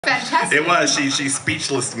Fantastic. It was. She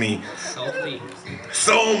speechless me.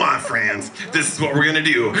 So, my friends, this is what we're gonna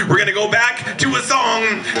do. We're gonna go back to a song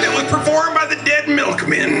that was performed by the Dead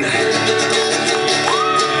Milkmen.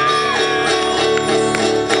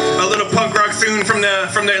 A little punk rock tune from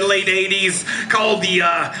the late '80s called the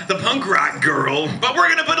Punk Rock Girl. But we're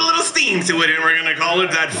gonna put a little steam to it, and we're gonna call it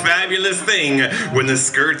that fabulous thing when the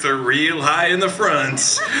skirts are real high in the front.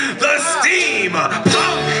 The Steampunk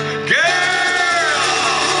Girl.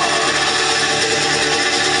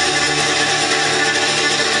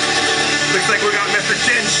 Looks like we got Mr.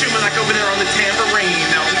 Jen Schumann over there on the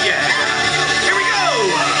tambourine. Oh yeah. Here we go.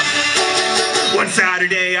 One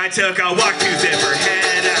Saturday I took a walk to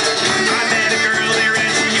Zipperhead. I met a girl there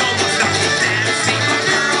and she almost knocked me dead. Steampunk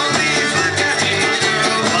girl, please look at me.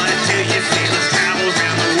 What do you say? Let's travel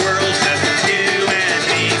around the world, just you and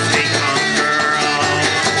me, steampunk girl.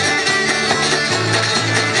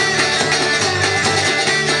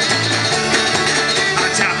 I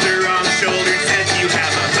tapped her on the shoulder and said, "You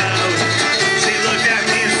have a boat." She looked at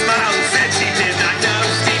me and smiled and said she did not know.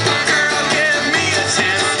 Steampunk girl, give me a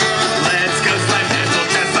chance. Let's go slide mental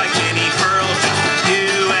just like any pearl. Just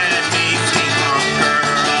you and me, steampunk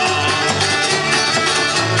girl.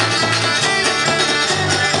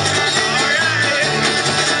 Alright.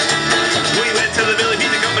 We went to the Billy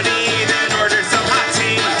Pizza Company and ordered some hot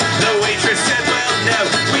tea. The waitress said, "Well, no,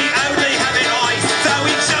 we only have it iced." So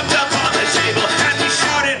we jumped up on the table and we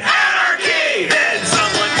shouted, "Anarchy!" Then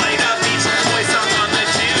someone played a Beach Boy song on the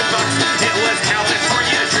jukebox. It was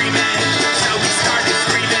California Dreamin', so we started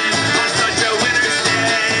screaming on such a winter's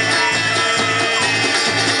day.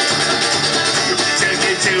 Took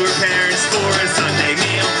it to her parents for a Sunday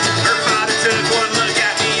meal. Her father took one look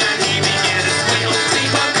at me and he began to squeal.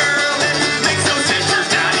 Steampunk girl, it makes no sense. Your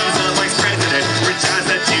daddy's a vice president, rich as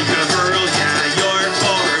a Duke of Earl. Yeah, you're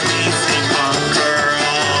for me, steampunk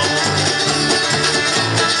girl.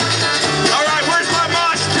 All right, where's my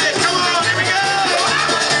mosh pit? Come on, here we go.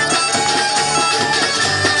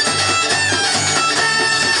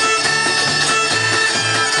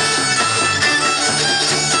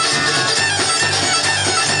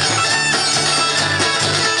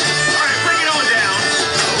 All right, bring it on down.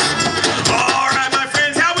 All right, my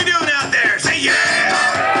friends, how we doing out there? Say yeah.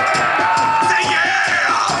 Say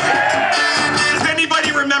yeah. Does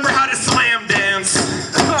anybody remember how to slam dance?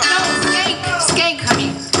 No, skank,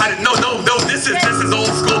 honey. No, this is old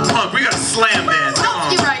school punk. We got to slam dance. Come Oh,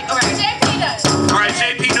 on. you're right. All right. JP does. All right,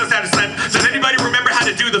 JP knows how to slam. Does anybody remember how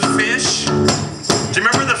to do the fish? Do you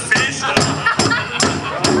remember the fish?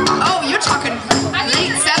 Oh, you're talking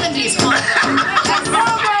late 70s one.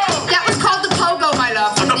 That was called the pogo, my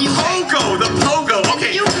love. The pogo.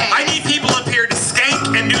 Okay, In the UK. I need people up here to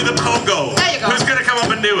skank and do the pogo. There you go. Who's gonna come up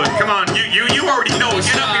and do it? Come on, you already know.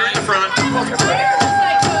 Get up here in the front.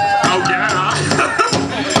 Oh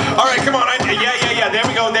yeah. All right, come on. Yeah. There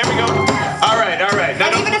we go. All right. Now,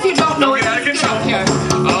 And even if you don't know don't it, get out of you control. don't care.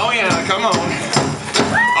 Oh yeah, come on.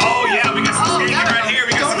 Oh yeah, we got some skanking yeah. right here.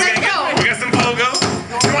 We got Don't some let skanking. go. We got some pogo.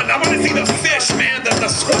 Come on, I want to see the fish, man. The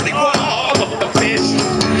swirly wall. The fish.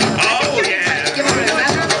 Oh yeah. Give it a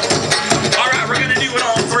minute. All right, we're gonna do it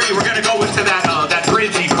all three. We're gonna go into that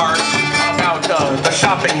bridgey part about the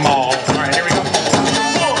shopping mall.